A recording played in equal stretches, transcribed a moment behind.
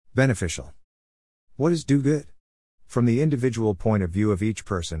Beneficial. What is do good? From the individual point of view of each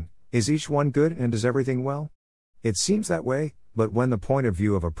person, is each one good and does everything well? It seems that way, but when the point of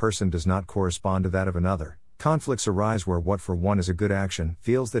view of a person does not correspond to that of another, conflicts arise where what for one is a good action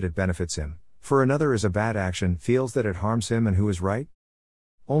feels that it benefits him, for another is a bad action feels that it harms him, and who is right?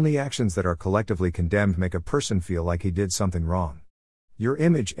 Only actions that are collectively condemned make a person feel like he did something wrong. Your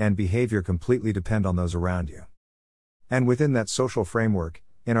image and behavior completely depend on those around you. And within that social framework,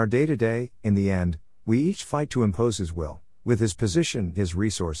 in our day-to-day, in the end, we each fight to impose his will, with his position, his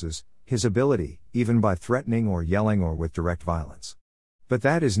resources, his ability, even by threatening or yelling or with direct violence. But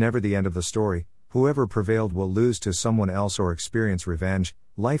that is never the end of the story. Whoever prevailed will lose to someone else or experience revenge.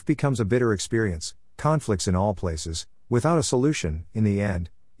 Life becomes a bitter experience, conflicts in all places, without a solution. In the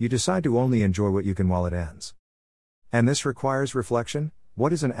end, you decide to only enjoy what you can while it ends. And this requires reflection.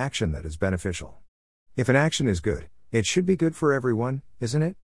 What is an action that is beneficial? If an action is good, it should be good for everyone, isn't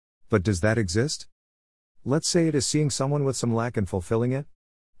it? But does that exist? Let's say it is seeing someone with some lack and fulfilling it?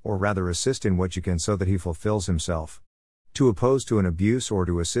 Or rather assist in what you can so that he fulfills himself. To oppose to an abuse or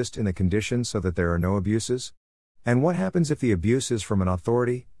to assist in the conditions so that there are no abuses? And what happens if the abuse is from an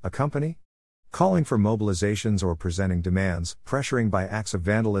authority, a company? Calling for mobilizations or presenting demands, pressuring by acts of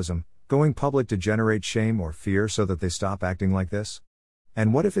vandalism, going public to generate shame or fear so that they stop acting like this?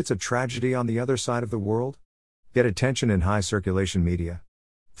 And what if it's a tragedy on the other side of the world? Get attention in high circulation media.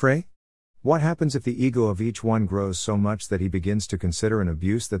 Pray? What happens if the ego of each one grows so much that he begins to consider an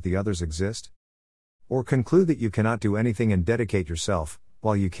abuse that the others exist? Or conclude that you cannot do anything and dedicate yourself,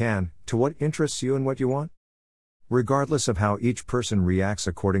 while you can, to what interests you and what you want? Regardless of how each person reacts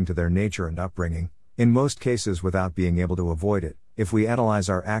according to their nature and upbringing, in most cases without being able to avoid it, if we analyze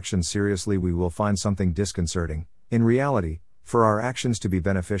our actions seriously we will find something disconcerting. In reality, for our actions to be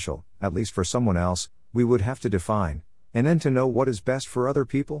beneficial, at least for someone else, we would have to define, and then to know what is best for other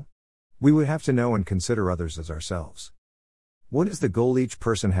people. We would have to know and consider others as ourselves. What is the goal each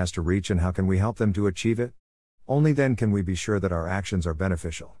person has to reach and how can we help them to achieve it? Only then can we be sure that our actions are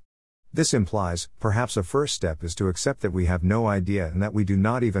beneficial. This implies, perhaps a first step is to accept that we have no idea and that we do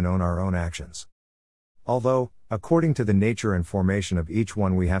not even own our own actions. Although, according to the nature and formation of each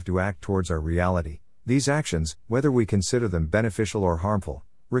one we have to act towards our reality, these actions, whether we consider them beneficial or harmful,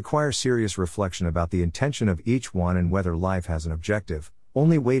 require serious reflection about the intention of each one and whether life has an objective.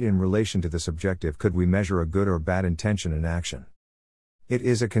 Only weight in relation to this objective could we measure a good or bad intention in action. It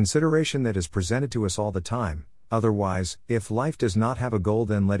is a consideration that is presented to us all the time. Otherwise, if life does not have a goal,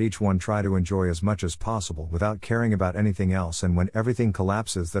 then let each one try to enjoy as much as possible without caring about anything else, and when everything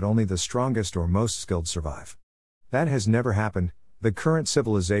collapses that only the strongest or most skilled survive. That has never happened. The current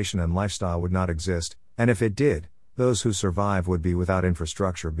civilization and lifestyle would not exist, and if it did, those who survive would be without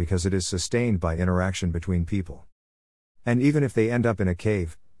infrastructure because it is sustained by interaction between people. And even if they end up in a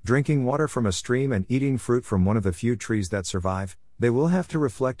cave, drinking water from a stream and eating fruit from one of the few trees that survive, they will have to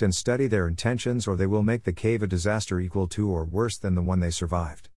reflect and study their intentions, or they will make the cave a disaster equal to or worse than the one they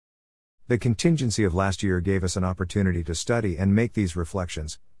survived. The contingency of last year gave us an opportunity to study and make these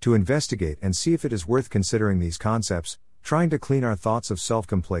reflections, to investigate and see if it is worth considering these concepts, trying to clean our thoughts of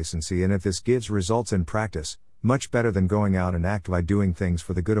self-complacency, and if this gives results in practice, much better than going out and act by doing things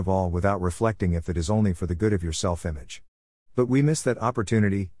for the good of all without reflecting if it is only for the good of your self-image. But we miss that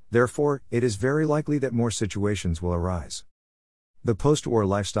opportunity, therefore, it is very likely that more situations will arise. The post-war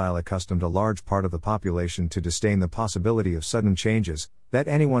lifestyle accustomed a large part of the population to disdain the possibility of sudden changes, that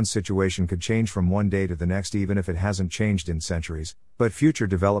anyone's situation could change from one day to the next even if it hasn't changed in centuries, but future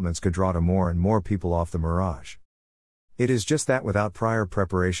developments could draw to more and more people off the mirage. It is just that without prior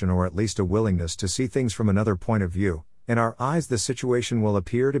preparation, or at least a willingness to see things from another point of view, in our eyes the situation will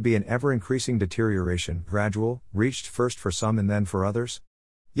appear to be an ever-increasing deterioration, gradual, reached first for some and then for others.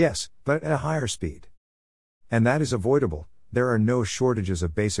 Yes, but at a higher speed. And that is avoidable. There are no shortages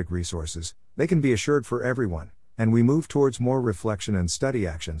of basic resources, they can be assured for everyone, and we move towards more reflection and study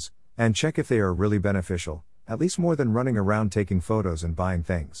actions, and check if they are really beneficial, at least more than running around taking photos and buying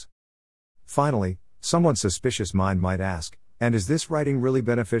things. Finally, someone's suspicious mind might ask, and is this writing really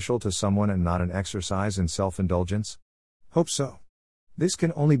beneficial to someone and not an exercise in self-indulgence? Hope so. This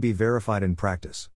can only be verified in practice.